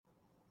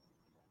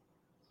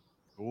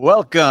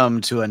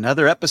Welcome to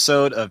another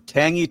episode of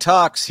Tangy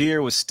Talks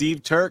here with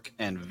Steve Turk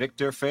and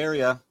Victor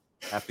Feria.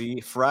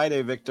 Happy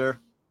Friday, Victor.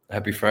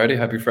 Happy Friday,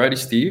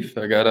 Steve.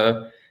 I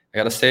gotta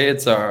say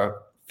it's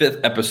our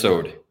 5th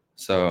episode.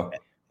 So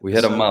we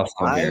hit a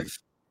milestone here.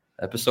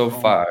 Episode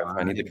 5.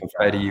 I need the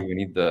confetti.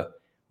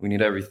 We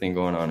need everything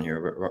going on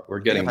here. We're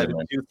getting there.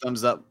 Man. 2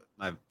 thumbs up.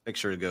 My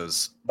picture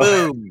goes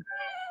boom.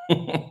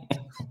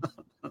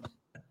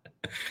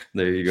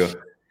 There you go.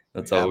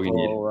 That's all we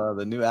need.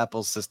 The new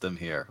Apple system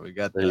here. We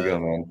got. There you go,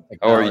 man.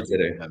 How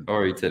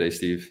are you today,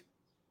 Steve?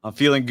 I'm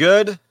feeling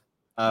good.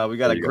 We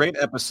got a great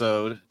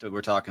episode that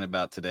we're talking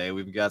about today.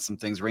 We've got some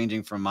things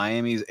ranging from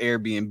Miami's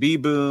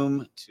Airbnb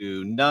boom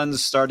to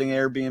nuns starting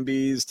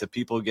Airbnbs to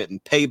people getting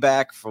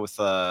payback with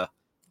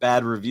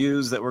bad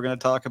reviews that we're going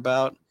to talk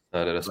about.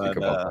 Excited to speak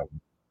about that.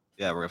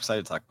 Yeah, we're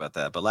excited to talk about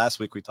that. But last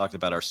week we talked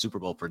about our Super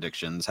Bowl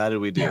predictions. How did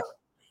we do?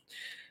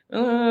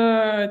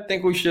 I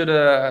think we should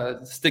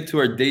stick to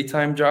our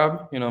daytime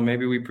job.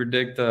 Maybe we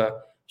predict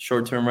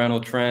short-term rental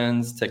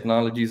trends.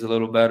 Technology's a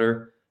little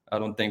better. I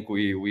don't think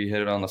we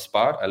hit it on the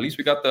spot. At least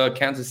we got the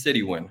Kansas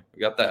City win. We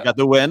got that. We got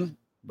the win.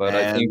 But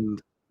I think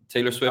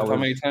Taylor Swift, how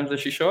many times did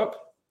she show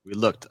up? We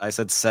looked. I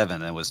said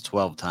 7, and it was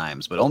 12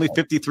 times, but only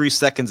 53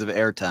 seconds of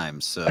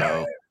airtime.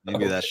 So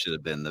maybe that should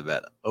have been the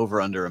bet.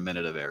 Over under a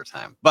minute of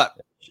airtime. But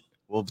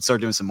we'll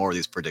start doing some more of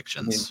these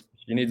predictions.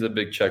 She needs a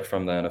big check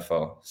from the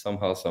NFL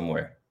somehow,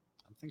 somewhere.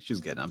 I think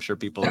she's getting. I'm sure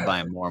people are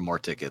buying more and more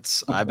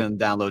tickets. I've been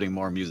downloading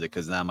more music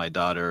because now my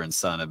daughter and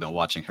son have been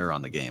watching her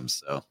on the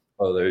games. So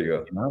there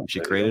you go.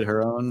 She created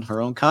her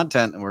own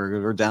content, and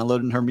we're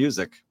downloading her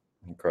music.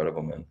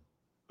 Incredible, man.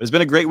 It's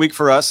been a great week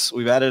for us.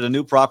 We've added a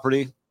new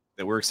property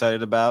that we're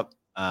excited about.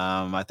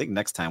 I think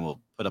next time we'll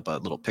put up a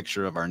little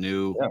picture of our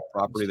new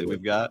property that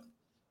we've got.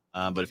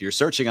 But if you're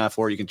searching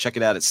for it, you can check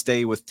it out at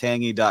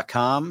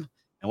staywithtangey.com.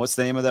 And what's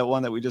the name of that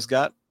one that we just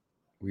got?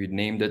 We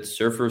named it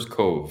Surfer's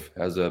Cove. It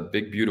has a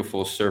big,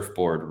 beautiful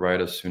surfboard right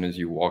as soon as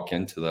you walk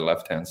into the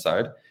left-hand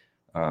side.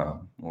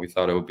 We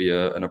thought it would be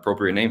an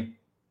appropriate name.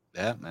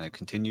 Yeah, and it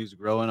continues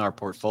growing our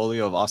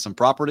portfolio of awesome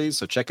properties.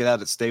 So check it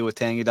out at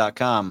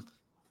staywithtangey.com.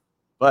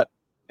 But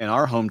in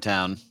our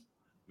hometown,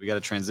 we got a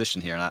transition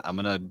here. And I'm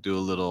going to do a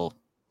little,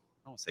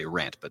 I don't want to say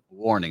rant, but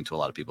warning to a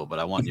lot of people. But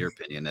I want your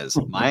opinion as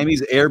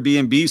Miami's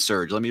Airbnb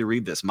surge. Let me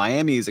read this.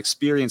 Miami is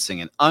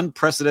experiencing an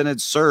unprecedented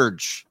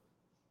surge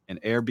in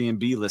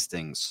Airbnb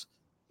listings.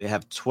 They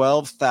have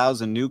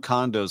 12,000 new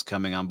condos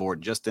coming on board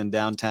just in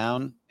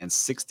downtown, and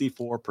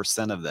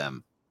 64% of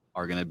them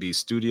are going to be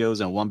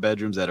studios and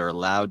 1-bedrooms that are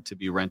allowed to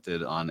be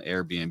rented on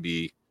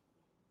Airbnb.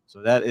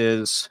 So that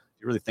is,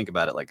 if you really think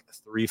about it, like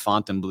 3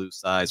 Fontainebleau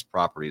size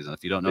properties. And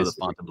if you don't know the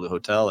Fontainebleau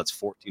Hotel, it's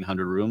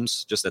 1,400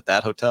 rooms just at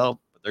that hotel.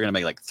 But they're going to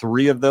make like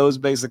 3 of those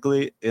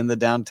basically in the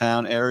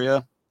downtown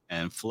area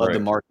and flood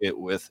the market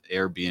with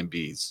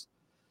Airbnbs.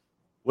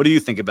 What do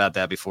you think about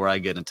that before I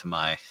get into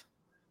my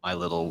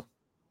little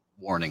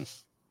warning?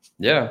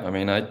 Yeah, I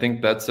mean, I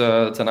think it's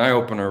an eye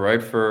opener,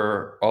 right,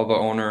 for all the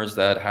owners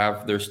that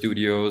have their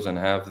studios and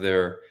have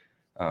their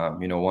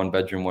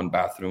 1-bedroom,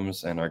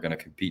 1-bathrooms and are going to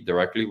compete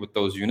directly with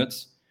those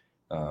units.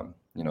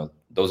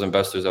 Those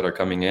investors that are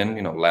coming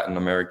in, Latin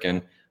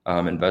American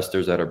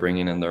investors that are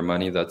bringing in their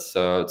money. That's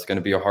it's going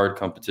to be a hard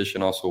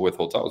competition also with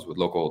hotels, with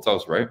local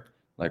hotels, right?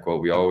 Like what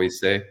we always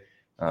say.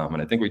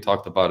 And I think we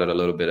talked about it a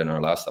little bit in our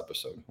last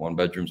episode.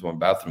 1-bedrooms,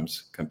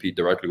 1-bathrooms compete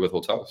directly with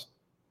hotels.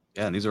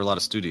 Yeah, and these are a lot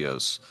of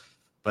studios.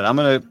 But I'm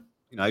going to,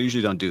 I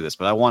usually don't do this,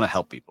 but I want to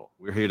help people.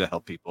 We're here to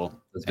help people.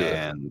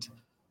 And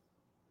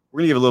we're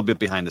going to give a little bit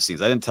behind the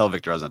scenes. I didn't tell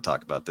Victor I was going to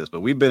talk about this,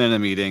 but we've been in a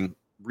meeting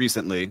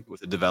recently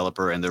with a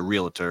developer and the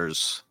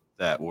realtors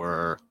that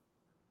were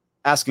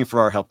asking for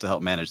our help to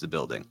help manage the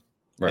building.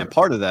 Right. And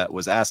part of that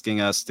was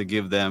asking us to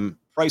give them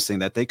pricing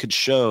that they could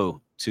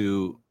show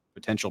to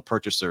potential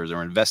purchasers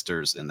or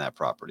investors in that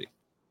property.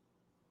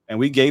 And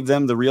we gave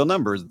them the real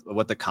numbers,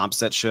 what the comp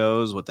set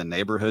shows, what the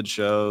neighborhood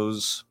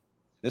shows.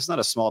 It's not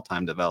a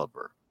small-time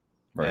developer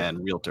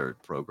and realtor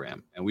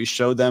program. And we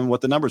showed them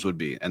what the numbers would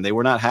be. And they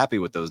were not happy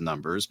with those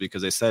numbers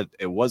because they said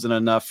it wasn't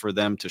enough for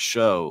them to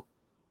show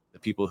the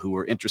people who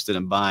were interested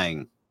in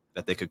buying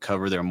that they could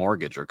cover their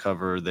mortgage or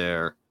cover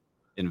their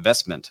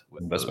investment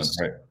with those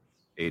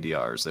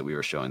ADRs that we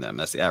were showing them.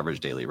 That's the average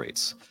daily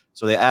rates.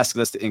 So they asked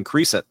us to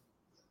increase it.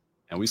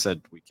 And we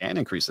said, we can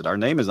increase it. Our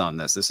name is on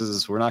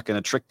this. We're not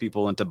going to trick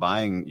people into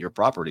buying your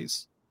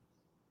properties.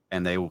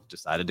 And they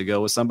decided to go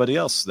with somebody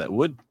else that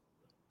would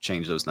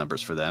change those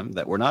numbers for them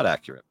that were not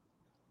accurate.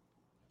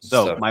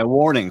 So my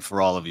warning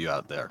for all of you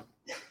out there,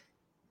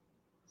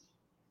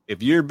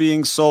 if you're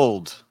being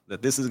sold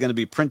that this is going to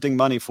be printing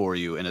money for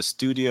you in a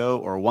studio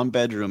or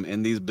 1-bedroom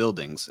in these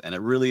buildings, and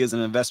it really is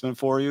an investment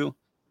for you,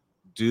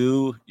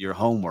 do your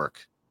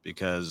homework,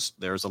 because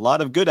there's a lot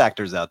of good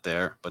actors out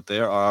there, but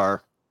there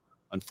are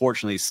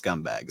unfortunately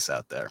scumbags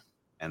out there,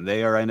 and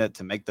they are in it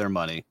to make their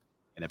money.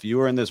 And if you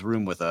were in this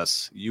room with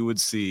us, you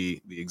would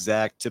see the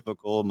exact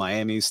typical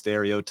Miami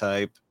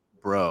stereotype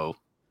bro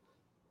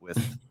with,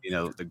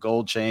 the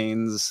gold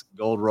chains,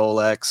 gold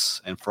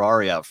Rolex, and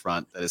Ferrari out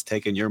front that has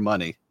taken your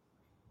money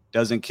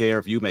doesn't care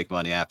if you make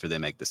money after they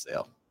make the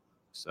sale.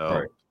 So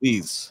Right.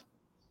 please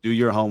do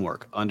your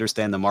homework,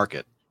 understand the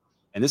market.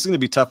 And this is going to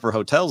be tough for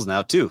hotels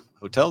now too.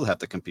 Hotels have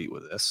to compete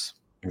with this.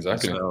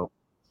 Exactly. So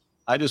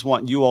I just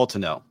want you all to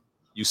know,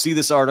 you see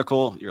this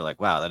article, you're like,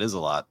 wow, that is a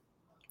lot.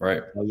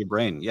 Right. Tell your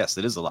brain, yes,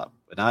 it is a lot,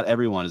 but not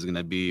everyone is going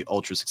to be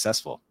ultra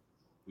successful.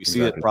 We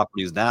see it Exactly.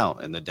 properties now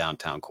in the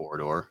downtown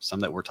corridor, some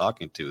that we're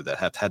talking to that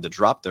have had to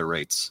drop their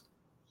rates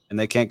and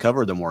they can't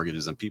cover the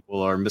mortgages and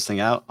people are missing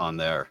out on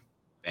their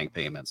bank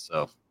payments.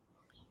 So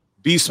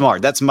be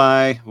smart. That's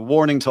my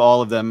warning to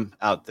all of them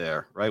out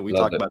there, right? We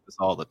Love talk it. about this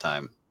all the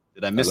time.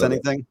 Did I I miss love it.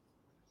 anything?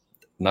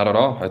 Not at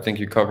all. I think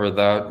you covered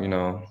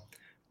that,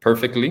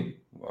 perfectly.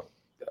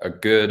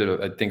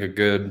 I think a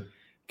good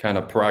kind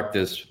of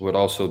practice would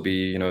also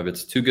be, if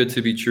it's too good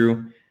to be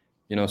true,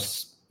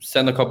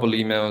 send a couple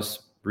emails,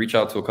 reach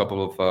out to a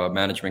couple of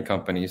management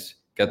companies,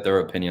 get their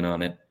opinion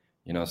on it,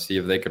 see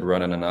if they could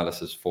run an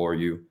analysis for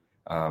you,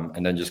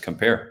 and then just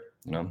compare.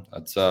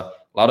 That's a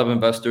lot of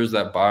investors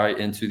that buy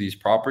into these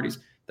properties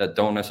that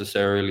don't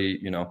necessarily,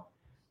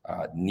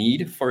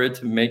 need for it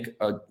to make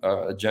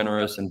a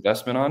generous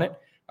investment on it.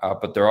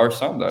 But there are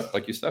some that,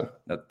 like you said,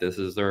 that this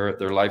is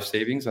their life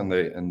savings, and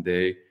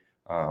they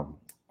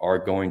are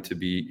going to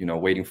be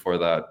waiting for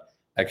that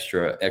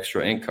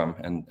extra income,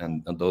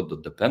 and they'll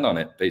depend on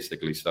it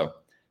basically. So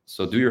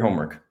do your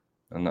homework,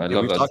 and I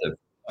love We've that talked.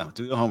 tip.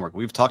 Do the homework.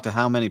 We've talked to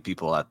how many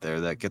people out there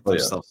that get Oh yeah,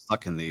 themselves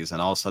stuck in these,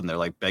 and all of a sudden they're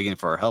like begging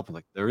for our help. I'm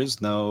like, there is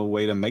no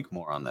way to make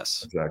more on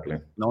this. exactly. You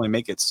can only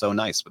make it so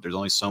nice, but there's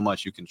only so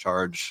much you can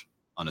charge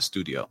on a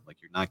studio. Like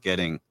you're not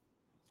getting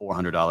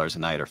 $400 a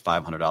night or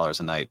 $500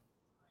 a night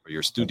for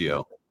your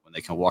studio when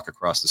they can walk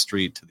across the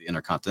street to the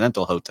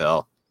Intercontinental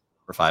Hotel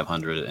for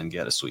 500 and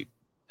get a suite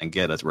and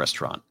get a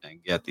restaurant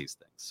and get these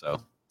things. So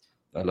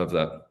I love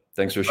that.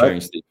 Thanks for right? sharing,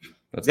 Steve.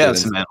 That's good Yes,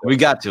 insight. man. We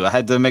got to. I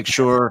had to make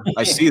sure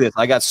I see this.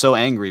 I got so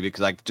angry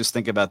because I just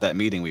think about that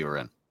meeting we were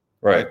in.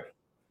 Right.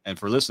 And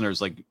for listeners,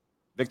 like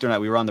Victor and I,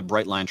 we were on the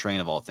Bright Line train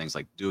of all things,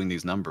 like doing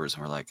these numbers.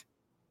 And we're like,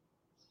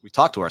 we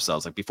talked to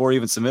ourselves, like before we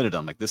even submitted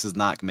them, like this is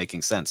not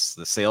making sense.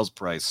 The sales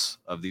price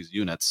of these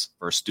units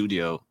for a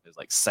studio is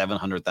like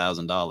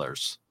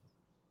 $700,000.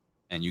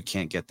 And you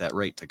can't get that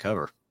rate to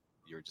cover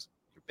your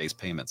base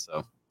payment.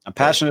 So I'm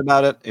passionate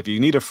about it. If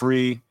you need a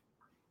free,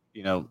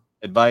 not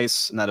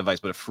advice,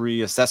 but a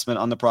free assessment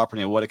on the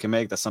property and what it can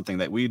make, that's something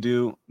that we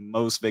do.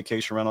 Most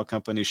vacation rental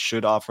companies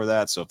should offer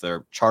that. So if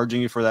they're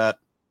charging you for that,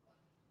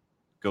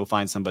 go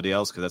find somebody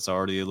else because that's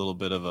already a little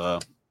bit of a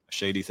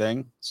shady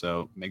thing.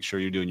 So make sure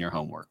you're doing your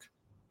homework.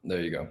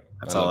 There you go.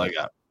 That's all I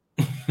got.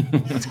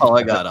 That's all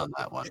I got on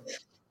that one.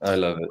 I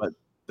love it. But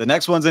the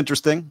next one's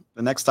interesting.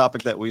 The next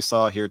topic that we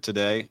saw here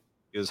today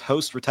is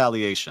host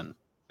retaliation.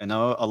 I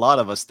know a lot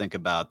of us think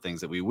about things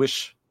that we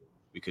wish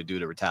we could do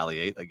to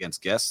retaliate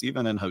against guests,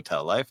 even in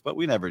hotel life, but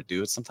we never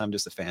do. It's sometimes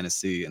just a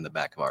fantasy in the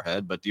back of our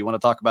head. But do you want to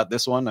talk about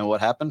this one and what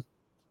happened?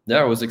 Yeah,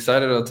 I was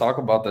excited to talk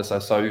about this. I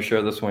saw you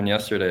share this one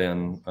yesterday,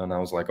 and I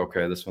was like,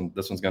 okay, this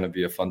one's going to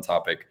be a fun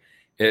topic.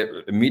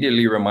 It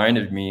immediately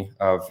reminded me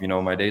of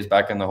my days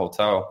back in the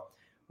hotel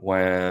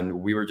when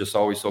we were just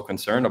always so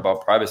concerned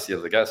about privacy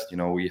of the guest.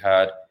 We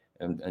had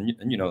and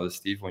you know this,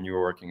 Steve, when you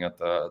were working at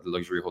the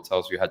luxury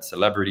hotels, we had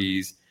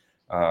celebrities,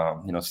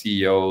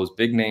 CEOs,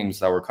 big names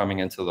that were coming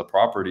into the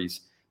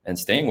properties and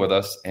staying with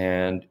us,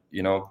 and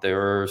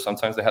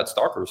sometimes they had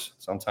stalkers,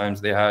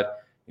 sometimes they had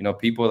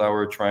people that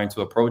were trying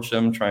to approach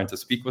them, trying to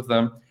speak with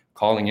them,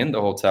 calling in the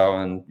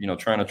hotel and,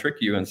 trying to trick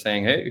you and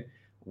saying, hey,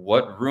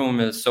 what room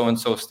is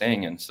so-and-so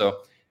staying in?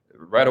 So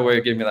right away,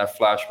 it gave me that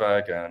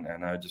flashback.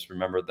 And I just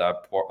remembered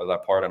that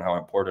part and how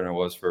important it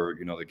was for,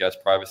 the guest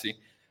privacy.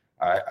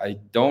 I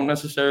don't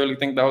necessarily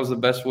think that was the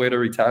best way to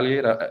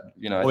retaliate.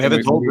 We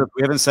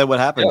haven't said what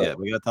happened yet.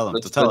 We got to tell them.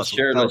 Let's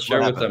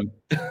share with them.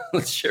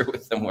 Let's share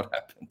with them what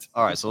happened.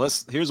 All right. So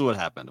here's what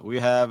happened. We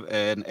have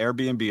an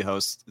Airbnb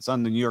host. It's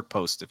on the New York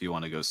Post if you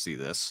want to go see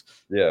this.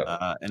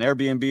 Yeah. An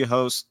Airbnb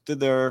host did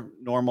their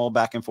normal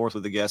back and forth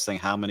with the guests saying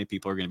how many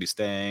people are going to be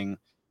staying.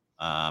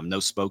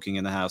 No smoking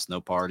in the house, no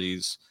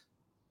parties.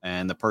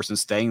 And the person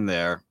staying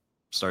there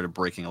started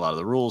breaking a lot of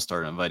the rules,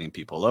 started inviting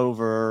people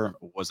over,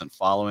 wasn't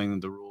following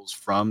the rules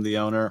from the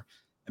owner.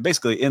 And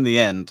basically, in the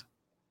end,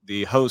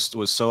 the host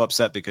was so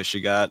upset because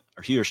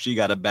he or she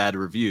got a bad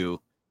review.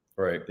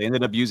 Right. They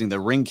ended up using the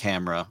Ring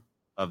camera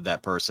of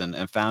that person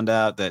and found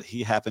out that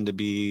he happened to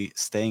be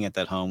staying at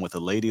that home with a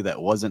lady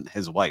that wasn't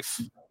his wife,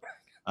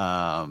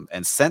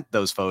 and sent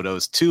those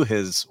photos to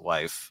his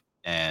wife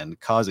and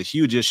caused a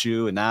huge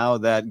issue. And now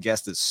that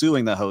guest is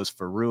suing the host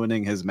for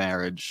ruining his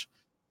marriage,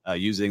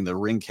 using the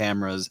Ring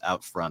cameras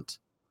out front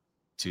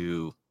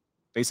to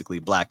basically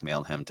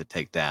blackmail him to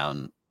take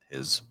down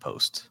his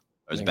post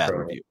or his bad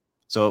review.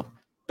 So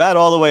bad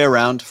all the way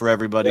around for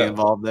everybody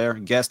involved there,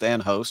 guest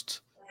and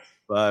host.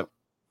 But,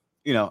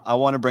 I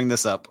want to bring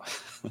this up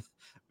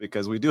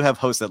because we do have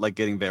hosts that like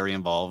getting very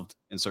involved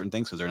in certain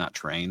things because they're not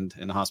trained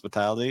in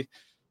hospitality.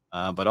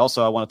 But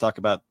also I want to talk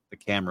about the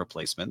camera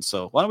placement.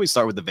 So why don't we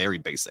start with the very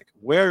basic?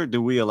 Where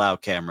do we allow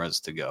cameras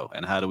to go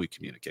and how do we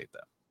communicate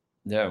that?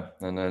 Yeah,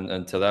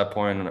 and to that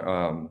point,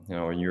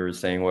 when you were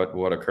saying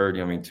what occurred,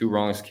 I mean, two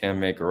wrongs can't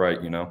make a right.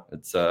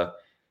 It's a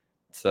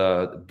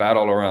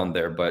battle around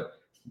there, but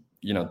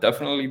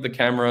definitely the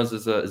cameras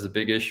is a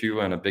big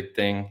issue and a big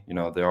thing.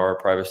 There are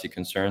privacy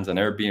concerns, and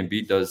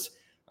Airbnb does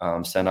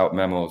send out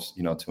memos,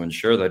 to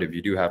ensure that if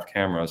you do have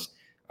cameras,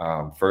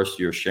 first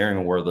you're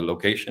sharing where the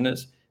location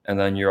is, and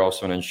then you're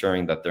also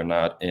ensuring that they're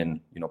not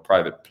in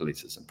private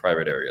places and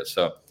private areas.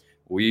 So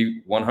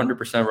we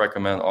 100%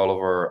 recommend all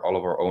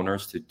of our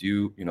owners to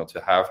do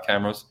to have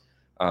cameras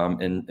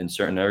in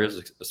certain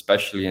areas,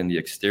 especially in the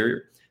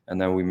exterior,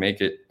 and then we make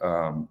it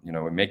a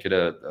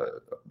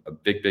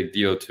big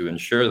deal to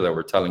ensure that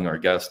we're telling our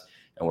guests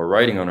and we're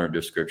writing on our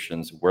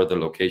descriptions where the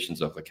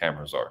locations of the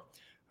cameras are.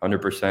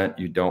 100%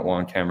 you don't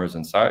want cameras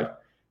inside.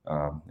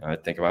 I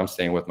think if I'm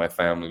staying with my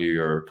family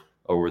or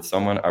with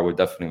someone, I would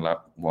definitely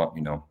not want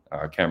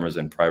cameras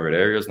in private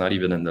areas, not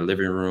even in the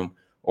living room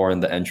or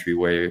in the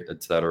entryway,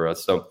 etc.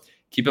 So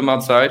keep them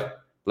outside.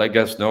 Let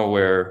guests know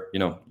where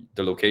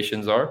the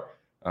locations are.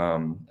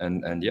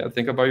 And yeah,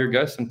 think about your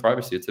guests and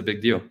privacy. It's a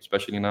big deal,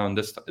 especially now in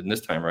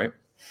this time, right?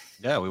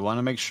 Yeah, we want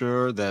to make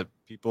sure that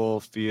people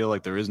feel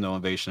like there is no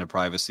invasion of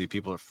privacy.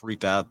 People are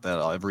freaked out that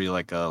every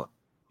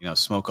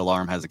smoke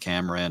alarm has a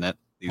camera in it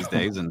these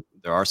days, and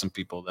there are some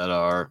people that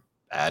are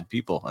bad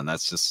people, and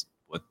that's just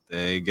what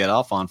they get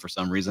off on for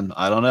some reason.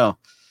 I don't know,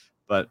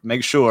 but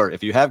make sure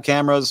if you have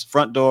cameras,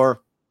 front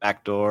door,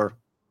 back door,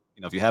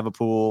 if you have a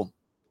pool,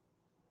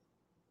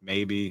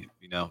 maybe,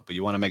 but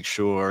you want to make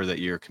sure that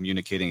you're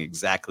communicating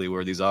exactly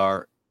where these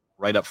are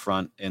right up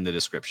front in the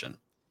description.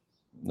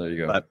 There you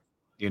go. But,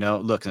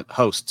 look at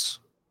hosts,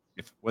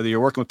 whether you're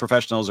working with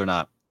professionals or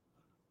not,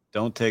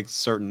 don't take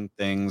certain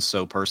things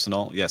so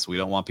personal. Yes, we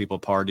don't want people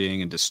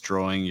partying and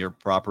destroying your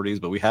properties,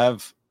 but we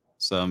have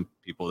some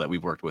people that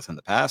we've worked with in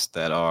the past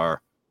that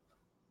are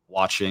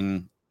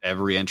watching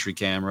every entry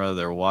camera.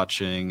 They're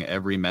watching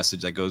every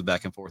message that goes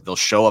back and forth. They'll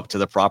show up to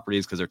the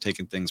properties because they're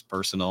taking things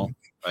personal,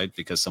 right?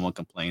 Because someone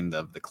complained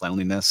of the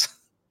cleanliness,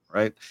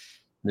 right?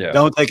 Yeah.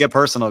 Don't take it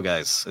personal,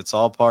 guys. It's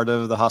all part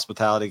of the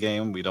hospitality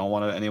game. We don't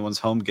want anyone's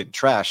home get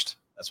trashed.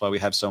 That's why we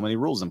have so many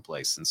rules in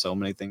place and so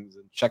many things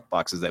and check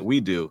boxes that we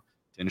do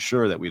to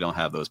ensure that we don't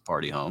have those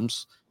party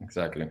homes.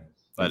 Exactly.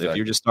 But if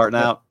you're just starting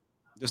out,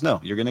 just know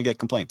you're going to get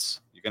complaints.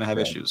 You're going to have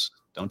issues.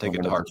 Don't take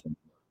it to heart.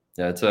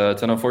 Yeah, it's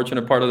an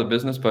unfortunate part of the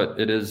business, but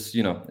it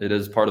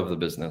is part of the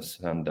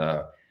business. And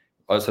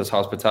us as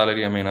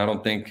hospitality, I mean, I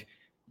don't think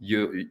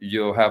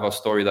you'll have a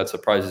story that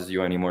surprises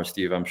you anymore,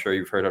 Steve. I'm sure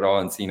you've heard it all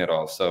and seen it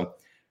all. So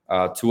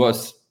to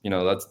us,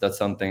 that's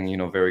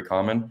something very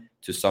common.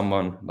 To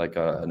someone like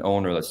an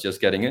owner that's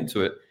just getting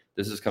into it,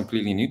 this is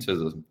completely new to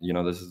them.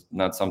 This is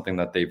not something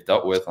that they've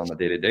dealt with on the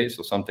day-to-day.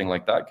 So something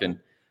like that can,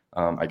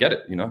 I get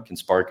it, can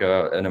spark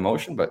an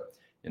emotion, but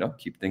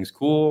keep things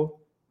cool.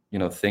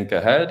 Think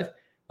ahead.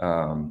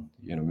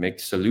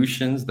 Make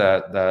solutions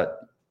that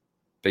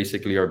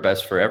basically are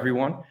best for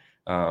everyone.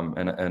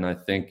 And I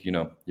think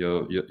you'll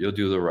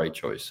do the right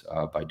choice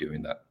by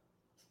doing that.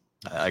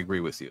 I agree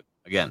with you.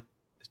 Again,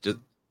 just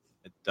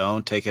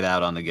don't take it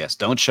out on the guests.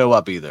 Don't show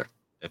up either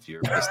if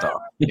you're pissed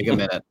off. Take a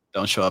minute.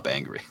 Don't show up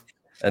angry.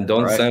 And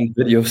don't send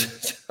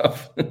videos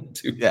and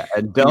stuff.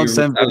 And don't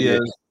send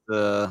videos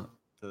to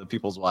the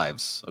people's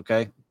wives.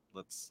 Okay,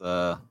 let's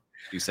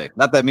be safe.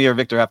 Not that me or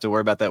Victor have to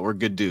worry about that. We're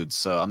good dudes,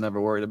 so I'm never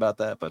worried about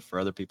that. But for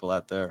other people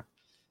out there,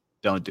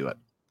 don't do it.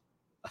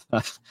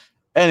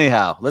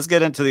 Anyhow, let's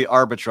get into the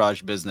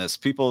arbitrage business.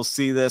 People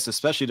see this,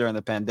 especially during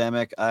the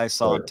pandemic. I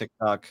saw on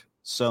TikTok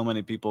so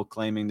many people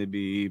claiming to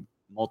be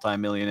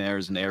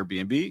multimillionaires in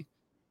Airbnb,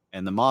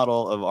 and the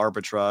model of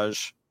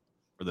arbitrage.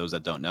 For those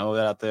that don't know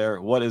that out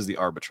there, what is the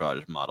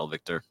arbitrage model,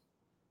 Victor?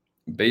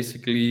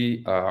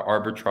 Basically,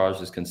 arbitrage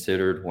is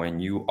considered when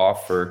you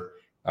offer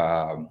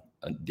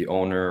the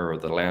owner or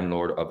the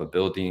landlord of a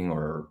building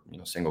or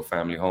single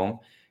family home,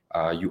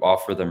 you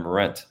offer them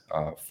rent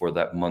for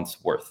that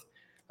month's worth.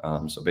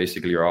 So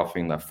basically, you're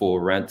offering that full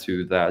rent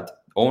to that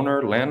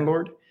owner,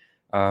 landlord,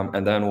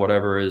 and then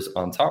whatever is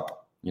on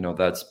top,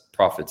 that's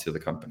profit to the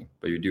company.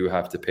 But you do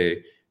have to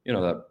pay,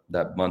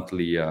 that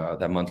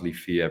monthly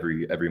fee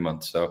every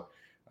month. So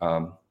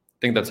I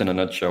think that's in a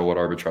nutshell what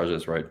arbitrage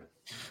is, right?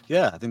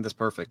 Yeah, I think that's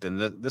perfect. And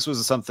this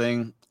was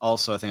something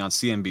also, I think, on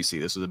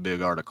CNBC. This was a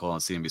big article on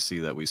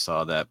CNBC that we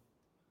saw that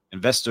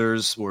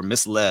investors were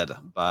misled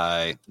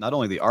by not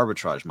only the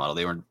arbitrage model,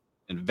 they were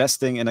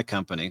investing in a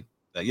company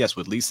that, yes,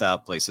 would lease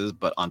out places,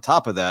 but on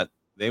top of that,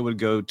 they would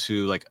go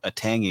to like a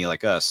Tangy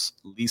like us,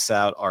 lease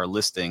out our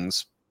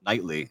listings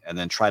nightly, and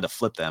then try to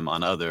flip them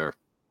on other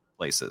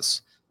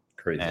places.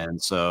 Crazy. And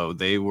so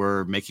they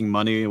were making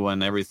money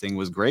when everything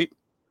was great.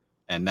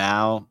 And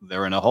now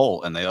they're in a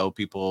hole and they owe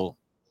people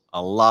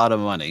a lot of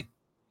money.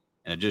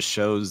 And it just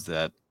shows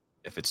that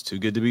if it's too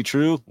good to be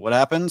true, what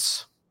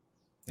happens?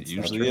 It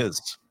usually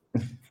is.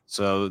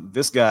 So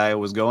this guy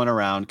was going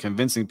around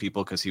convincing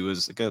people, because he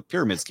was like a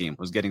pyramid scheme,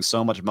 was getting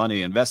so much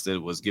money invested,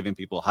 was giving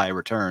people high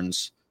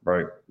returns,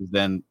 right?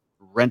 Then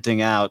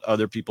renting out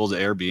other people's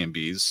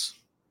Airbnbs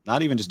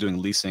not even just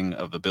doing leasing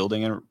of the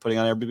building and putting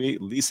on Airbnb,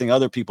 leasing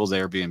other people's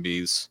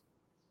Airbnbs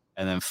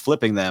and then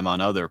flipping them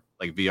on other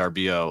like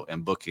VRBO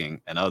and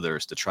Booking and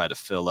others to try to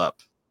fill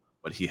up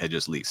what he had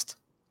just leased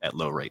at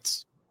low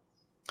rates.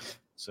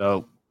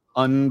 So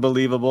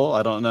unbelievable.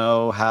 I don't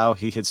know how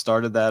he had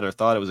started that or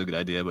thought it was a good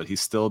idea, but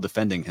he's still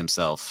defending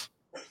himself,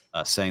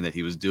 saying that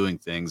he was doing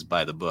things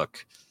by the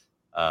book.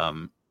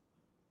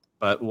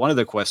 But one of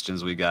the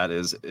questions we got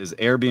is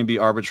Airbnb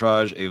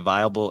arbitrage a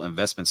viable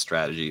investment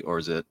strategy, or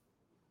is it,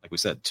 like we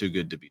said, too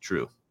good to be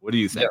true? What do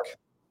you think?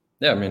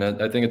 Yeah, I mean,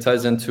 I think it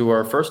ties into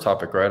our first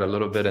topic, right? A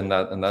little bit in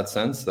that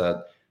sense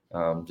that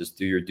just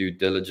do your due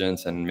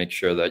diligence and make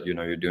sure that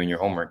you're doing your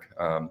homework.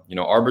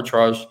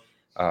 Arbitrage,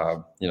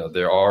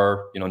 there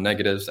are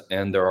negatives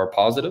and there are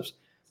positives.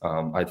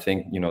 I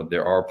think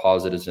there are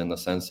positives in the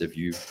sense if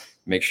you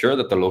make sure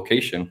that the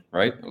location,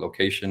 right? The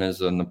location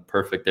is in the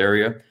perfect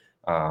area,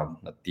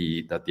 that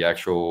the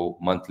actual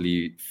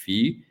monthly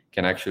fee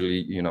can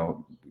actually,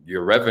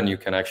 your revenue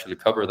can actually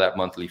cover that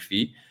monthly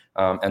fee.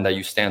 And that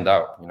you stand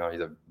out,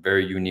 it's a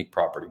very unique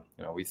property.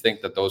 We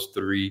think that those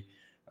three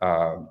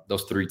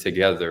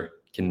together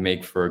can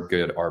make for a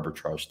good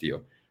arbitrage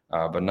deal.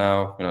 But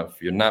now,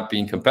 if you're not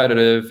being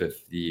competitive,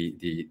 if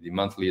the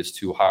monthly is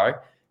too high,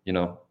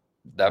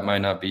 that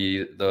might not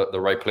be the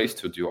right place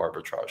to do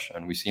arbitrage.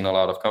 And we've seen a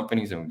lot of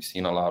companies and we've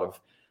seen a lot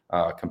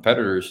of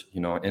competitors,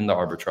 in the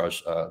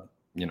arbitrage,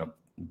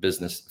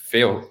 business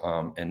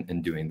fail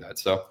in doing that.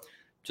 So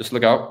just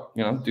look out,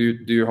 do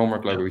your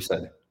homework, like we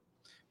said.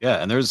 Yeah,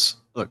 and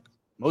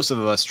most of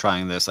us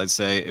trying this, I'd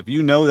say if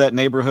you know that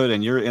neighborhood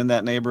and you're in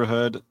that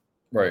neighborhood,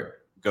 right,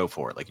 go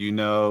for it. Like,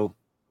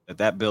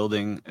 that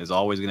building is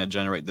always going to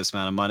generate this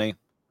amount of money.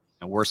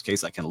 And worst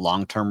case, I can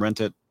long-term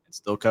rent it and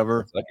still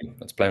cover.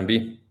 That's plan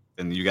B.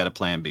 Then you got a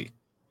plan B.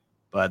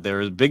 But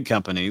there's big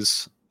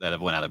companies that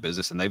have went out of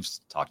business, and they've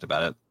talked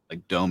about it,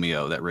 like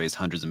Domio that raised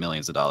hundreds of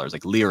millions of dollars,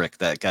 like Lyric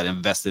that got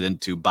invested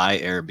into by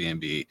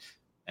Airbnb.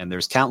 And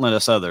there's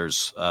countless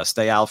others,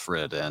 Stay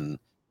Alfred, and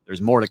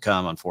there's more to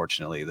come,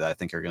 unfortunately, that I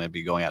think are going to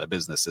be going out of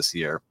business this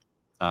year.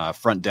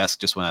 Front Desk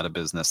just went out of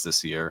business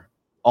this year.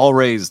 All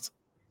raised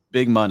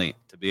big money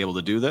to be able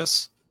to do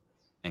this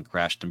and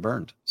crashed and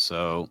burned.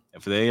 So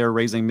if they are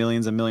raising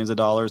millions and millions of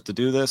dollars to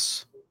do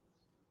this,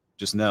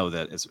 just know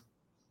that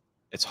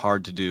it's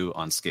hard to do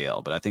on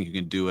scale. But I think you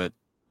can do it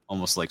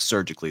almost like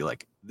surgically,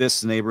 like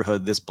this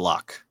neighborhood, this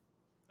block,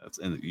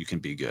 and you can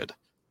be good.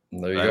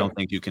 I don't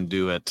think you can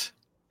do it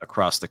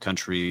across the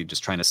country,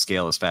 just trying to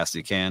scale as fast as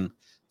you can.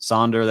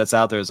 Sonder, that's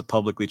out there, is a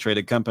publicly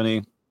traded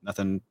company.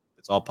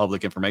 It's all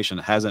public information.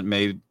 It hasn't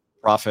made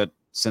profit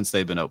since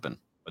they've been open,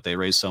 but they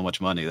raised so much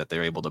money that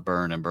they're able to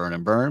burn and burn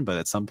and burn. But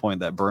at some point,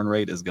 that burn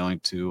rate is going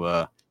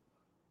to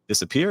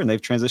disappear, and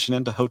they've transitioned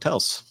into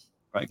hotels,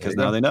 right? Because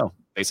now they know.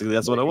 Basically,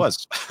 that's what it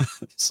was.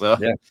 So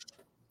yeah,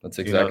 that's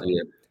exactly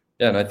it.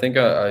 Yeah, and I think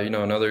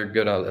another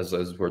good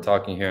as we're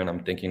talking here, and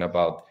I'm thinking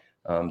about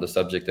the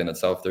subject in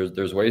itself.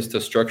 There's ways to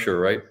structure,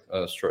 right?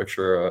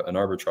 Structure an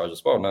arbitrage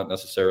as well. Not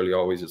necessarily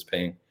always is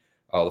paying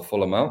the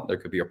full amount. There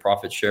could be a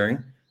profit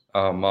sharing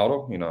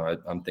model.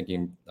 I'm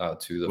thinking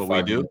to the what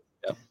 5 we do.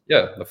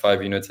 The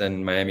 5 units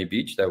in Miami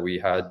Beach that we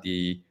had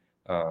the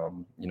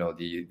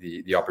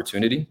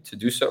opportunity to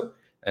do so.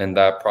 And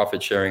that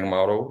profit sharing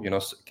model,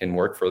 can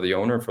work for the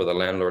owner, for the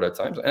landlord at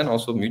times, and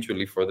also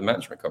mutually for the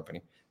management company.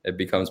 It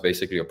becomes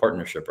basically a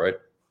partnership, right?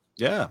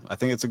 Yeah, I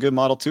think it's a good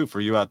model too for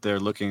you out there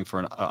looking for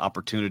an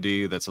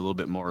opportunity that's a little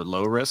bit more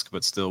low risk,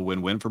 but still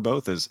win-win for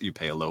both. Is you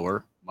pay a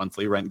lower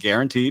monthly rent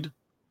guaranteed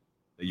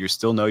that you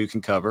still know you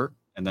can cover,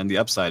 and then the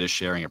upside is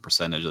sharing a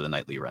percentage of the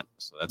nightly rent.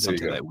 So that's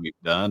something that we've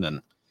done,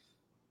 and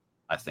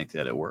I think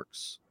that it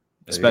works.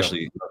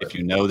 Especially if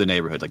you know the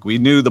neighborhood. Like we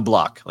knew the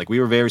block, like we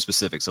were very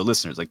specific. So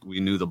listeners, like we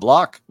knew the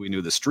block, we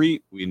knew the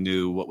street, we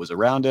knew what was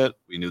around it,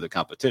 we knew the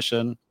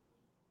competition.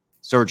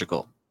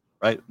 Surgical,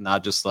 right?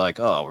 Not just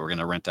like, oh, we're going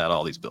to rent out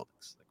all these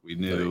buildings. Like we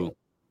knew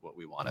what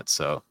we wanted.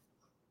 So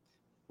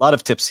a lot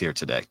of tips here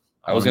today.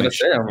 I was going to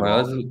say,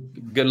 that's a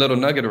good little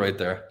nugget right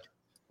there.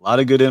 A lot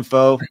of good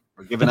info.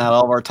 We're giving out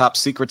all of our top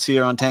secrets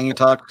here on Tangy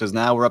Talk because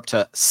now we're up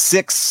to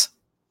 6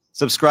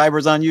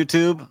 subscribers on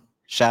YouTube.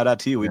 Shout out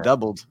to you. We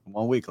doubled in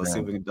 1 week. Let's see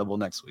if we can double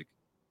next week.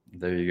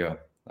 There you go.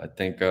 I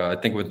think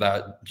with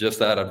that, just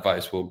that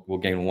advice, we'll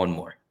gain 1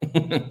 more.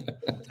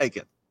 Take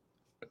it.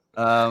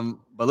 But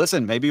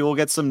listen, maybe we'll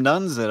get some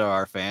nuns that are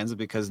our fans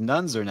because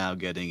nuns are now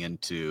getting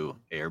into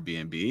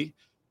Airbnb.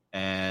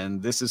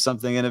 And this is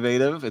something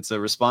innovative. It's a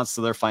response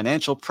to their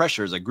financial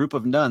pressures. A group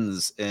of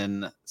nuns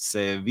in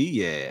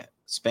Sevilla,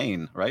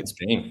 Spain, right?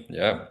 Spain,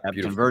 yeah. Have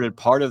converted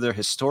part of their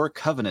historic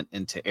covenant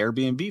into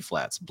Airbnb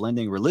flats,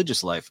 blending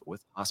religious life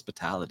with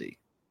hospitality.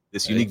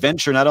 This unique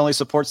venture not only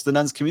supports the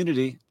nuns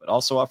community, but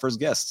also offers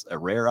guests a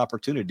rare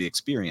opportunity to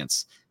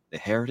experience the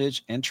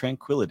heritage and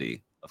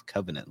tranquility of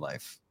covenant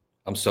life.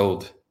 I'm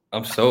sold.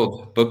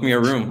 Book me a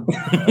room.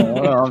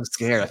 I'm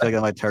scared. I feel like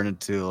I might turn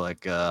into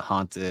like a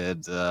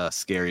haunted,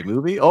 scary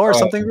movie or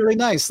something really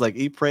nice like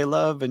Eat, Pray,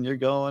 Love, and you're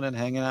going and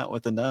hanging out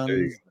with the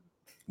nuns.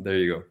 There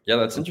you go. Yeah,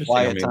 that's interesting.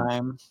 Quiet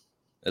time.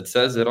 It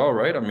says it all,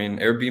 right? I mean,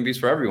 Airbnb's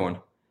for everyone,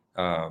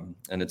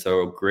 and it's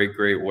a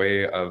great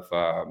way of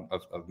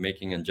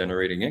making and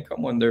generating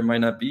income when there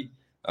might not be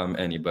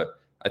any. But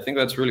I think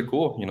that's really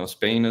cool. You know,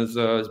 Spain is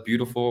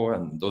beautiful,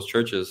 and those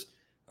churches.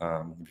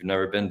 If you've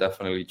never been,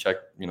 definitely check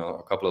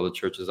a couple of the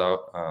churches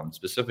out,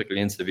 specifically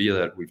in Sevilla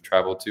that we've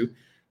traveled to,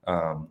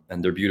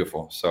 and they're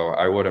beautiful. So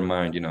I wouldn't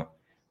mind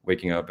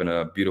waking up in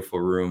a beautiful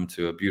room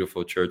to a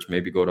beautiful church,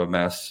 maybe go to a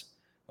mass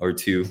or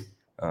two,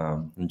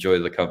 enjoy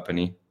the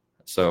company.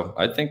 So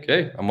I think,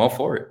 hey, I'm all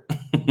for it.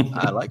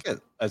 I like it.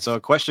 And so a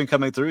question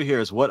coming through here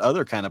is, what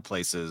other kind of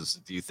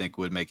places do you think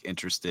would make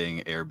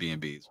interesting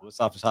Airbnbs? What's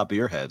off the top of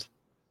your head?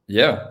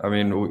 Yeah, I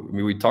mean,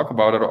 we talk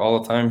about it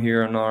all the time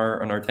here in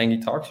our Tangy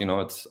Talks.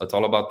 It's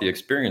all about the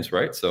experience,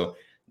 right? So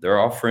they're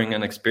offering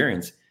an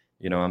experience.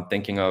 I'm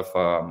thinking of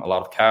a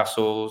lot of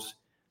castles.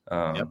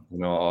 Yep.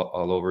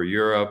 All over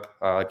Europe,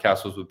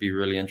 castles would be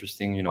really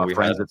interesting. Our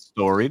friends at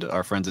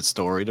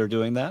Storied are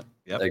doing that.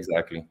 Yep.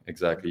 Exactly.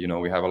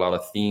 We have a lot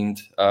of themed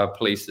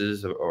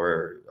places,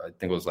 or I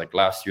think it was like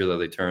last year that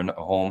they turned a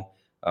home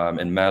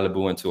in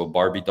Malibu into a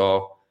Barbie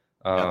doll,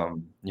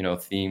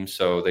 theme.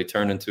 So they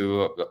turned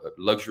into a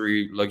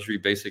luxury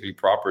basically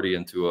property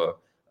into a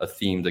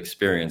themed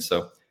experience.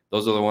 So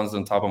those are the ones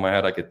on top of my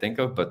head I could think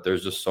of, but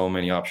there's just so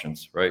many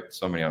options, right?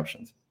 So many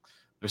options.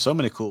 There's so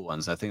many cool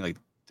ones. I think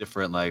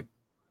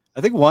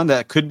I think one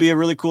that could be a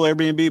really cool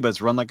Airbnb, but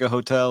it's run like a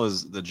hotel,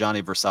 is the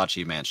Gianni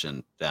Versace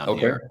mansion down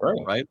here.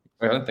 Right.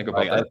 I didn't think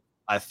about that.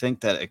 I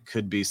think that it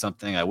could be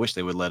something. I wish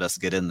they would let us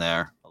get in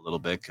there a little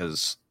bit,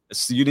 because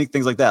it's unique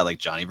things like that. Like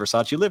Gianni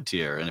Versace lived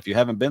here, and if you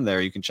haven't been there,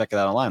 you can check it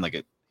out online.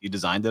 He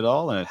designed it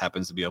all, and it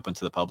happens to be open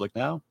to the public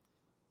now.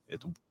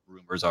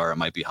 Rumors are it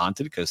might be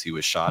haunted because he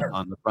was shot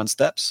on the front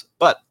steps,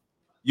 but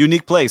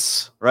unique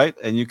place, right?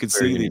 And you could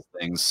see these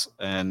things.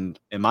 And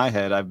in my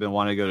head, I've been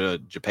wanting to go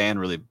to Japan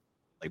really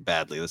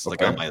badly. This is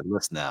on my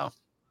list now.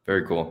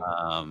 Very cool.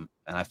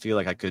 And I feel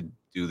like I could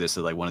do this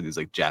at one of these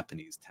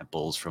Japanese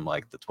temples from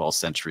the 12th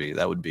century.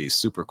 That would be a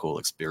super cool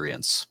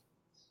experience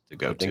to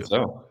go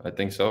to. I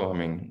think so. I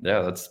mean,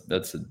 yeah,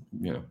 that's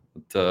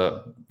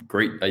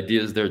great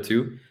ideas there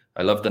too.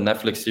 I love the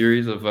Netflix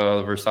series of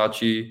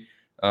Versace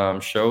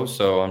show,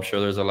 so I'm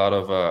sure there's a lot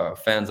of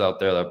fans out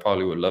there that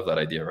probably would love that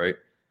idea, right?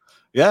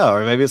 Yeah,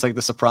 or maybe it's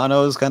the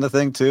Sopranos kind of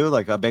thing too,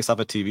 based off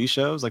of TV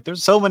shows.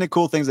 There's so many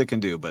cool things they can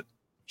do. But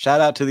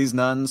shout out to these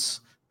nuns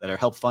that are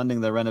help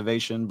funding the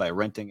renovation by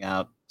renting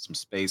out some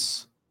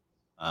space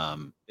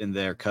in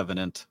their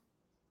covenant.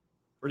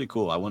 Pretty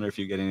cool. I wonder if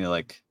you get any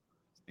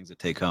things to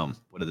take home.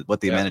 What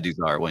the amenities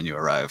are when you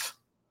arrive.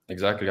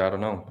 Exactly. I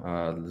don't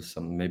know. There's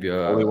maybe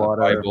a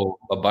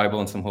Bible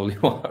and some holy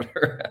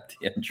water at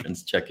the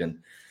entrance check-in.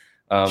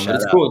 But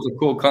it's cool. It's a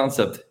cool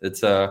concept.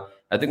 It's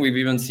I think we've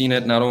even seen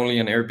it not only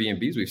in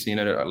Airbnbs, we've seen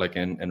it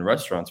in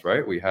restaurants,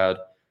 right? We had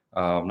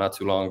not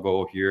too long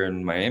ago here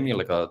in Miami,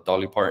 a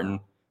Dolly Parton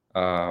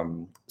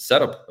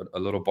setup, a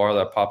little bar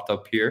that popped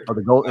up here.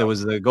 Oh, it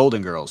was the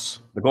Golden Girls.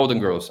 The Golden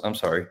Girls. I'm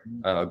sorry,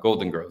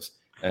 Golden Girls.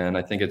 And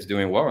I think it's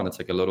doing well. And it's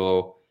a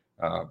little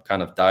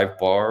kind of dive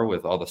bar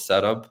with all the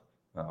setup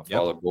for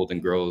all the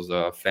Golden Girls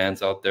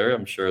fans out there.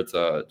 I'm sure it's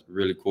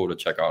really cool to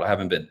check out. I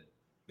haven't been.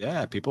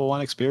 Yeah, people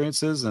want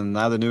experiences, and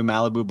now the new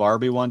Malibu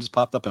Barbie one just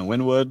popped up in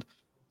Wynwood.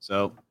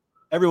 So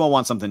everyone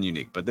wants something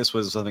unique, but this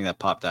was something that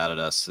popped out at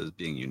us as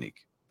being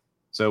unique.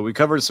 So we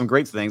covered some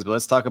great things, but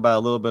let's talk about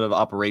a little bit of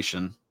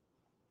operation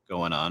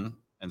going on.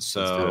 And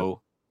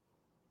so,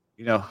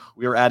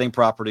 we are adding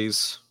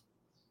properties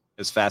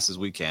as fast as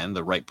we can,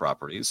 the right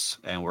properties,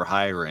 and we're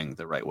hiring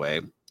the right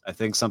way. I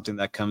think something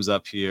that comes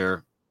up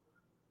here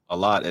a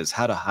lot is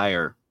how to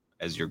hire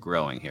as you're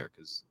growing here,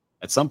 because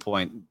at some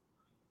point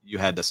you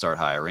had to start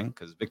hiring,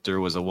 because Victor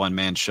was a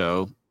one-man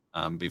show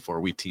before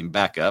we teamed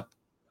back up.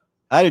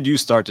 How did you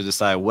start to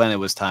decide when it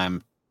was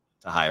time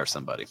to hire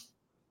somebody?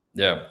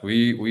 Yeah,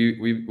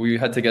 we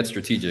had to get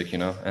strategic,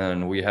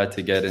 and we had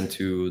to get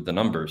into the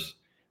numbers.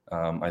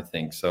 I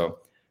think so.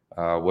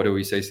 What did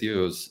we say, Steve? It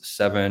was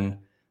 7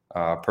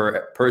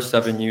 per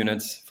 7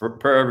 units.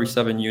 Per every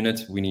 7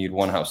 units, we need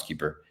 1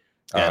 housekeeper.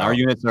 Yeah, and our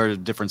units are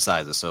different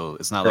sizes, so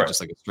it's not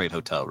just a straight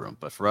hotel room.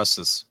 But for us,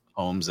 it's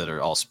homes that are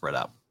all spread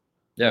out.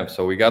 Yeah,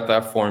 so we got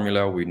that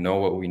formula. We know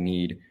what we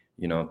need,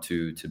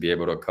 to be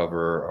able to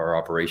cover our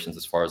operations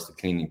as far as the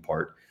cleaning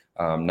part.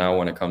 Now,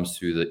 when it comes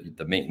to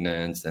the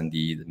maintenance and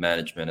the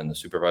management and the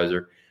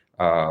supervisor,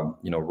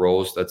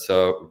 roles, that's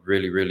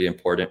really, really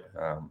important.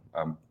 I'm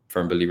a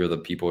firm believer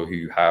that people who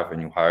you have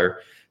and you hire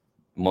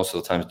most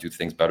of the times do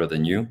things better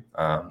than you.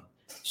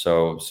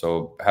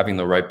 So having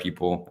the right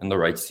people in the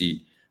right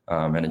seat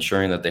and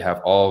ensuring that they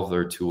have all of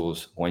their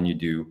tools when you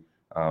do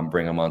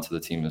bring them onto the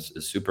team is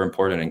super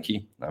important and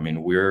key. I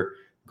mean, we're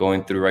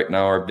going through right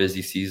now our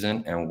busy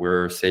season and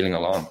we're sailing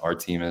along. Our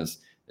team is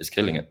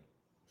killing it.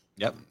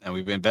 Yep. And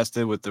we've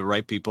invested with the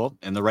right people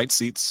in the right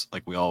seats,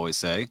 like we always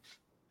say.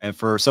 And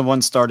for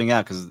someone starting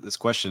out, because this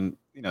question,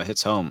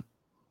 hits home,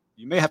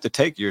 you may have to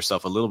take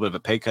yourself a little bit of a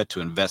pay cut to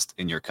invest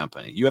in your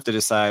company. You have to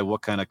decide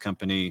what kind of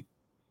company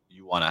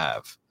you want to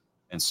have.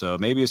 And so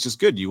maybe it's just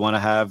good. You want to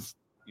have,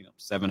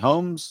 7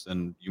 homes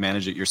and you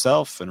manage it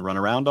yourself and run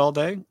around all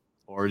day?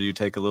 Or do you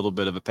take a little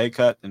bit of a pay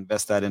cut,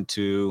 invest that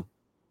into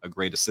a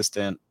great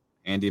assistant,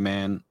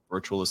 handyman,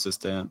 virtual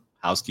assistant,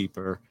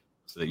 housekeeper,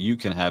 so that you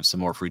can have some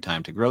more free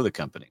time to grow the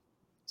company?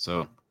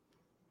 So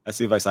that's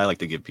the advice I like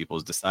to give people,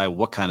 is decide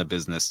what kind of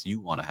business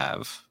you want to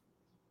have,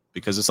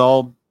 because it's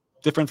all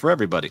different for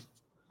everybody,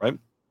 right?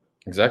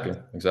 Exactly.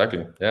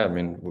 Yeah, I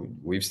mean,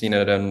 we've seen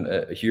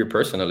it here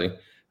personally,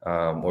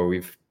 where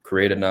we've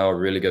created now a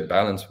really good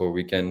balance where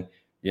we can,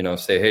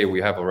 say, hey,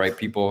 we have the right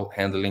people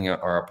handling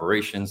our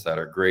operations that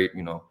are great,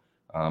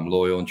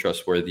 loyal and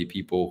trustworthy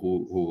people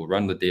who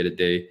run the day to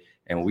day,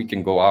 and we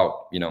can go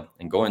out,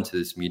 and go into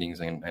these meetings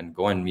and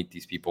go and meet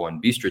these people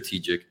and be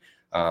strategic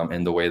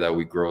in the way that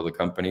we grow the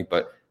company.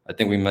 But I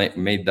think we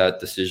made that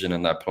decision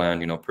and that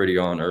plan, pretty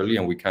on early,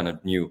 and we kind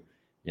of knew,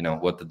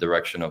 what the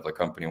direction of the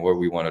company, what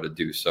we wanted to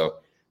do. So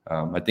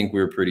I think we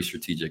were pretty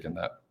strategic in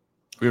that.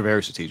 We were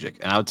very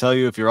strategic. And I'll tell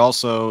you, if you're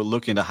also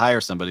looking to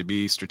hire somebody,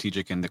 be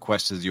strategic in the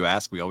questions you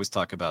ask. We always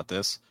talk about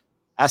this.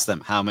 Ask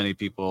them how many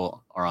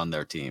people are on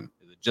their team.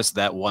 Is it just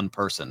that one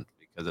person?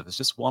 Because if it's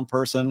just one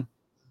person,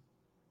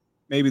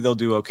 maybe they'll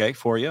do okay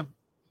for you.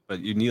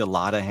 But you need a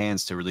lot of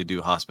hands to really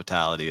do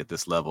hospitality at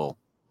this level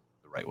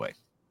the right way.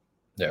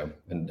 Yeah.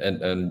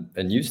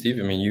 And you, Steve,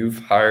 I mean, you've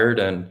hired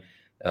and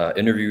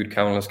interviewed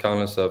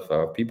countless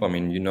of people. I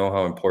mean,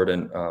 how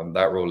important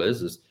that role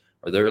is.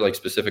 Are there like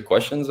specific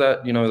questions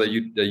that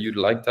that you'd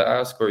like to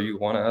ask or you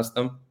want to ask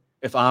them?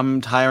 If I'm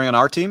hiring on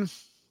our team,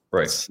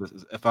 right?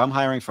 If I'm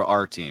hiring for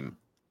our team,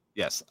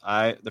 yes,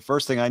 the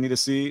first thing I need to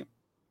see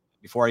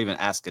before I even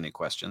ask any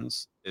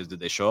questions is,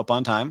 did they show up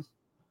on time?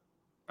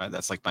 Right,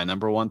 that's like my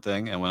number one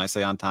thing. And when I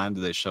say on time,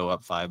 do they show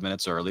up 5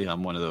 minutes early?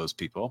 I'm one of those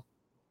people.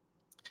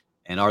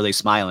 And are they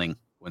smiling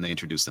when they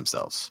introduce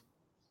themselves?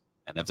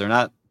 And if they're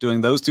not doing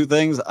those two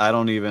things, I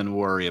don't even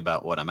worry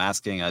about what I'm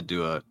asking. I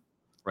do a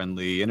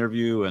friendly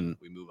interview and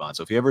we move on.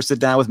 So if you ever sit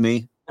down with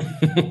me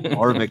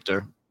or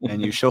Victor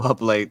and you show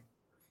up late,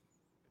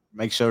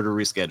 make sure to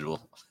reschedule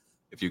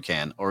if you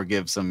can, or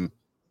give some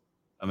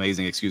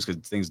amazing excuse,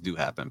 because things do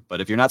happen.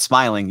 But if you're not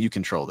smiling, you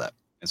control that.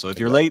 And so if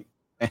you're late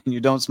and you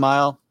don't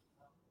smile,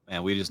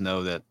 man, we just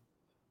know that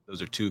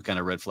those are two kind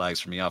of red flags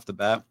for me off the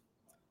bat.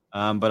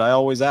 But I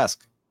always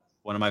ask,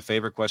 one of my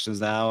favorite questions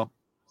now,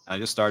 I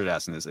just started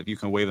asking this: if you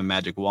can wave a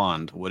magic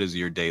wand, what does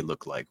your day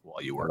look like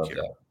while you work here?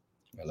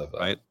 I love that.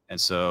 Right. And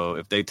so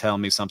if they tell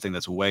me something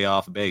that's way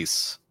off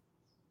base,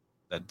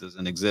 that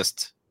doesn't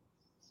exist,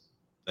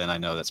 then I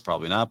know that's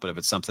probably not. But if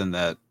it's something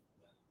that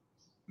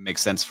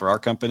makes sense for our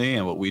company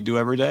and what we do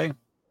every day,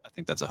 I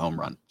think that's a home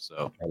run.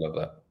 So I love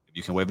that. If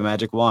you can wave a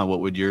magic wand, what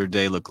would your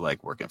day look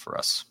like working for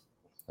us?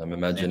 I'm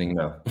imagining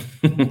now.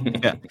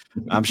 Yeah.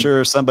 I'm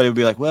sure somebody would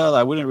be like, well,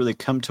 I wouldn't really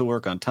come to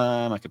work on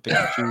time. I could pick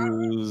and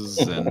choose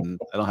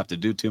and I don't have to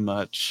do too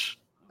much.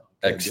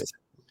 Excellent.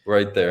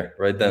 Right there,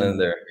 right then and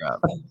there.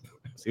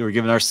 See, we're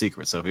giving our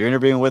secrets. So if you're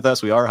interviewing with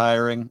us, we are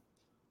hiring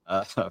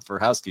for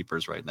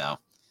housekeepers right now.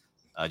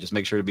 Just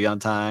make sure to be on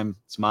time,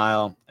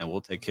 smile, and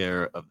we'll take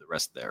care of the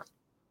rest there.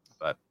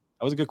 But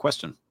that was a good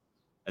question.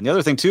 And the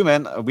other thing too,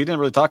 man, we didn't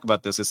really talk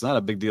about this. It's not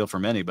a big deal for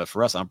many, but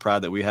for us, I'm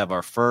proud that we have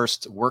our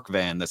first work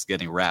van that's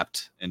getting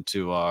wrapped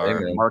into our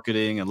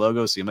marketing and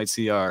logo. So you might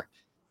see our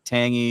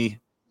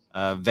Tangy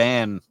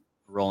van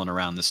rolling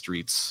around the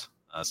streets.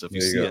 So if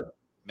you see it,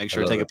 make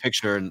sure to take a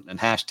picture and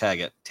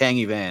hashtag it,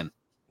 Tangy van.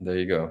 There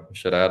you go.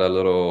 Should add a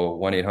little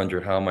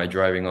 1-800 how am I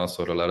driving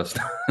also to let us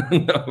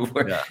know.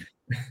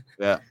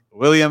 Yeah.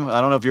 William,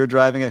 I don't know if you're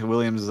driving it.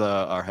 William's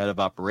our head of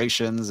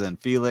operations, and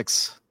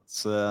Felix.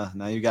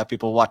 Now you got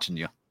people watching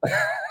you.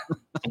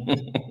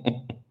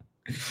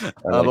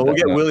 But we'll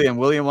get William.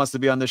 William wants to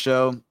be on the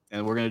show,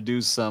 and we're going to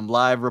do some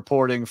live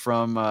reporting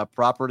from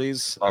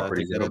properties. I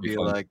think that'll be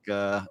like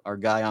our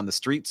guy on the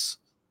streets.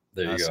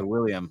 There you go. So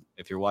William,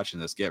 if you're watching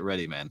this, get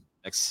ready, man.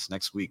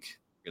 Next week,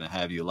 we're going to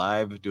have you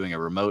live doing a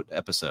remote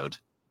episode.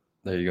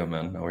 There you go,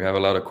 man. We have a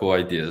lot of cool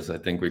ideas. I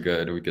think we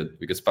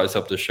could spice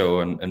up the show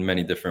in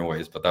many different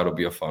ways, but that'll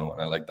be a fun one.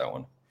 I like that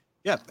one.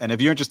 Yeah, and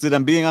if you're interested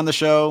in being on the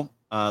show,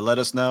 let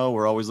us know.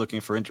 We're always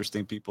looking for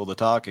interesting people to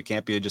talk. It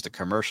can't be just a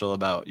commercial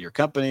about your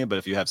company, but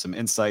if you have some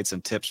insights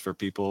and tips for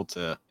people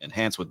to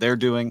enhance what they're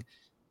doing,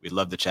 we'd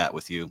love to chat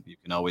with you. You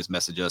can always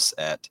message us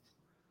at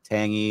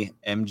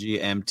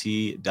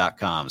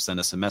tangymgmt.com. Send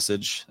us a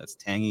message. That's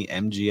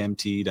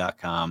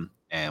tangymgmt.com,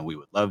 and we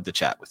would love to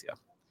chat with you.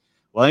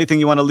 Well, anything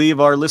you want to leave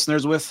our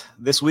listeners with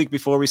this week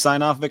before we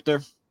sign off,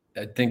 Victor?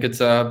 I think it's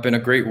been a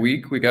great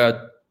week. We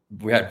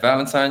had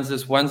Valentine's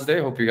this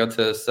Wednesday. Hope you got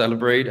to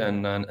celebrate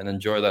and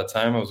enjoy that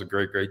time. It was a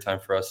great time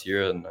for us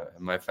here and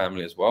my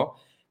family as well.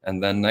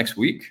 And then next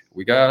week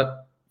we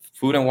got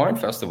Food and Wine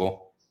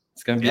Festival.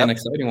 It's going to be an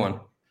exciting one.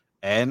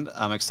 And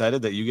I'm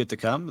excited that you get to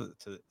come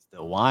to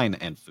the Wine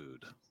and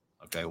Food.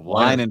 Okay,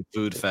 Wine and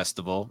Food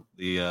Festival.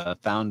 The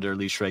founder,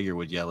 Lee Schrager,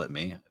 would yell at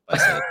me if I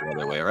said it the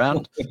other way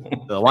around.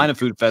 The Wine and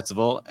Food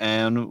Festival,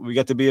 and we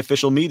get to be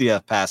official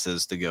media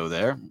passes to go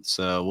there.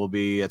 So we'll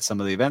be at some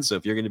of the events. So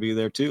if you're going to be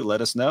there too, let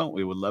us know.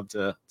 We would love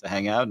to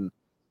hang out and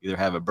either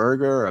have a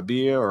burger or a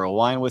beer or a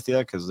wine with you,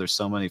 because there's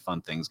so many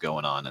fun things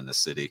going on in the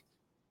city.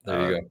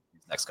 There you go.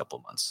 Next couple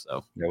of months.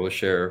 So yeah, we'll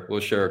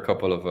share a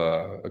couple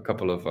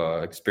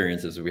of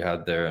experiences we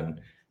had there and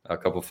a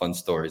couple of fun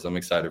stories. I'm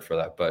excited for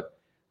that.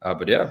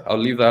 But yeah, I'll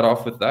leave that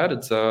off with that.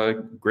 It's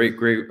a great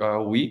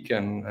week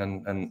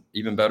and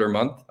even better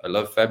month. I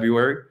love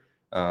February.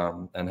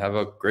 And have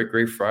a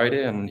great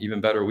Friday and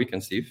even better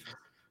weekend, Steve.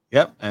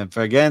 Yep. And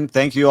again,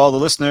 thank you all the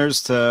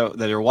listeners that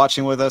are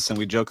watching with us. And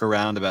we joke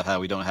around about how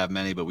we don't have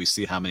many, but we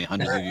see how many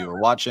hundreds of you are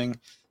watching.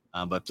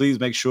 But please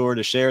make sure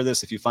to share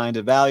this if you find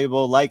it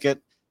valuable, like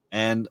it.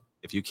 And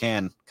if you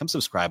can, come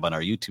subscribe on our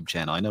YouTube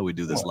channel. I know we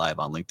do this live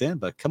on LinkedIn,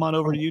 but come on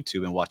over to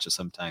YouTube and watch us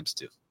sometimes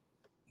too.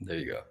 There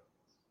you go.